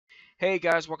Hey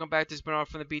guys, welcome back. This is Bernard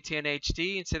from the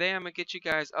BTNHD, and today I'm going to get you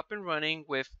guys up and running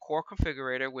with Core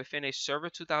Configurator within a Server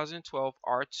 2012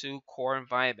 R2 Core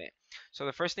environment. So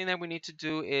the first thing that we need to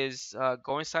do is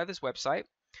go inside this website,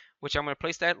 which I'm going to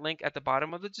place that link at the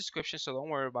bottom of the description, so don't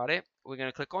worry about it. We're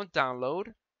going to click on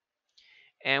download,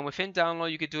 and within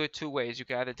download you could do it two ways. You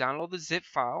can either download the zip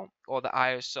file or the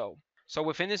ISO. So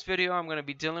within this video I'm going to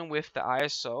be dealing with the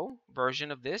ISO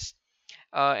version of this.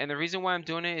 And the reason why I'm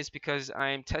doing it is because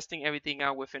I'm testing everything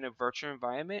out within a virtual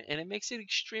environment, and it makes it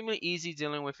extremely easy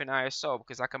dealing with an ISO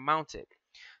because I can mount it.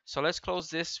 So let's close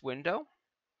this window,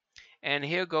 and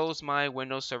here goes my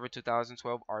Windows Server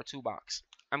 2012 R2 box.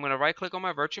 I'm going to right click on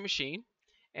my virtual machine,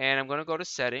 and I'm going to go to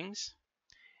settings,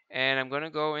 and I'm going to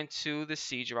go into the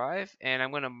C drive, and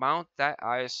I'm going to mount that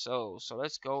ISO. So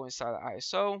let's go inside the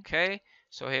ISO. Okay,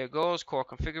 so here it goes, Core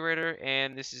Configurator,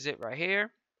 and this is it right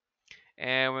here.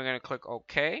 And we're going to click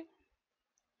OK.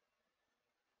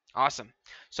 Awesome.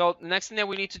 So the next thing that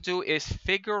we need to do is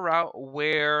figure out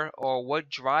where or what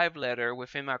drive letter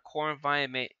within my core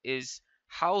environment is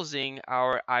housing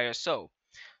our ISO.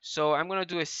 So I'm going to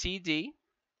do a CD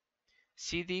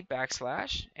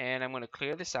backslash, and I'm going to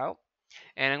clear this out.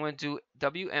 And I'm going to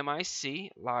do WMIC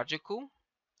logical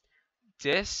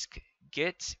disk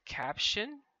get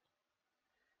caption,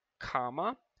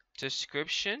 comma,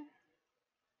 description,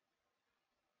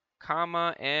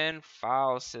 comma, and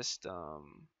file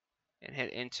system, and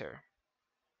hit enter.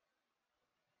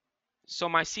 So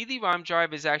my CD-ROM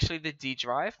drive is actually the D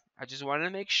drive. I just wanted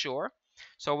to make sure.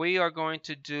 So what we are going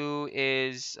to do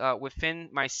is within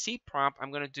my C prompt, I'm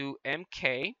going to do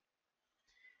MK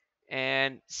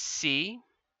and C.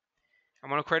 I'm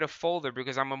going to create a folder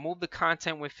because I'm going to move the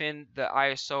content within the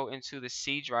ISO into the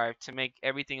C drive to make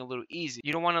everything a little easy.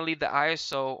 You don't want to leave the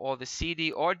ISO or the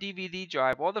CD or DVD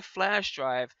drive or the flash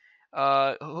drive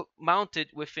mounted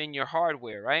within your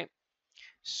hardware, right?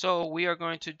 So we are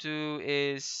going to do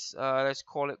is let's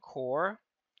call it core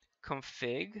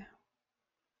config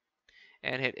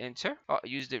and hit enter. Oh,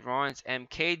 used it wrong. It's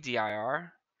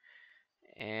mkdir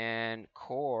and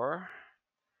core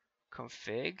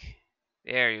config.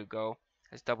 There you go.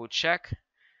 Let's double check.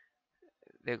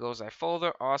 There goes our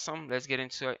folder. Awesome. Let's get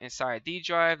into it inside D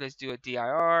drive. Let's do a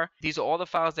dir. These are all the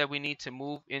files that we need to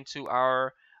move into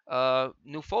our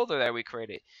new folder that we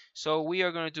created. So we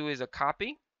are going to do is a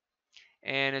copy,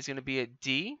 and it's going to be a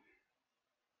D,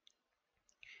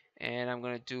 and I'm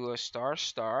going to do a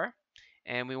 ***,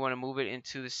 and we want to move it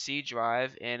into the C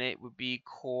drive, and it would be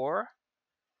core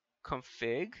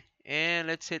config, and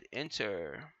let's hit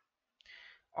enter.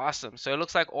 Awesome. So it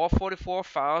looks like all 44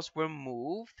 files were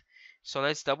moved. So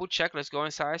let's double check. Let's go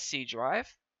inside C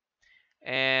drive,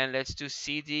 and let's do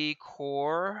cd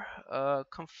core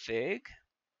config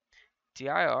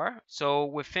dir. So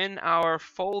within our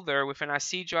folder, within our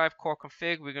C drive core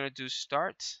config, we're going to do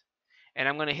start, and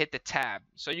I'm going to hit the tab.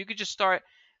 So you could just start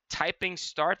typing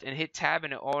start and hit tab,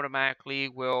 and it automatically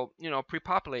will,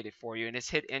 pre-populate it for you, and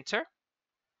just hit enter.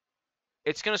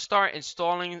 It's going to start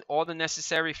installing all the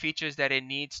necessary features that it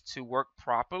needs to work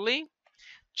properly,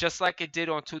 just like it did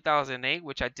on 2008,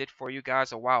 which I did for you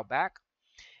guys a while back.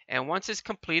 And once it's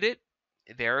completed,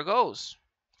 there it goes.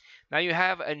 Now you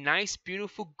have a nice,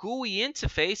 beautiful GUI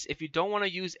interface. If you don't want to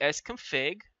use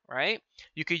sconfig, right,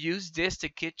 you could use this to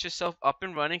get yourself up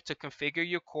and running to configure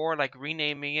your core, like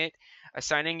renaming it,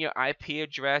 assigning your IP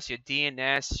address, your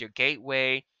DNS, your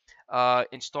gateway,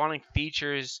 installing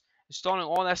features, installing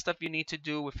all that stuff you need to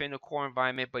do within the core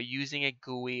environment, but using a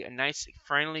GUI, a nice,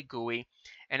 friendly GUI.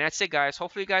 And that's it, guys.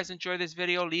 Hopefully you guys enjoyed this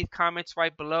video. Leave comments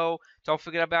right below. Don't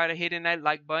forget about hitting that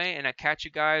like button, and I'll catch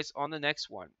you guys on the next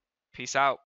one. Peace out.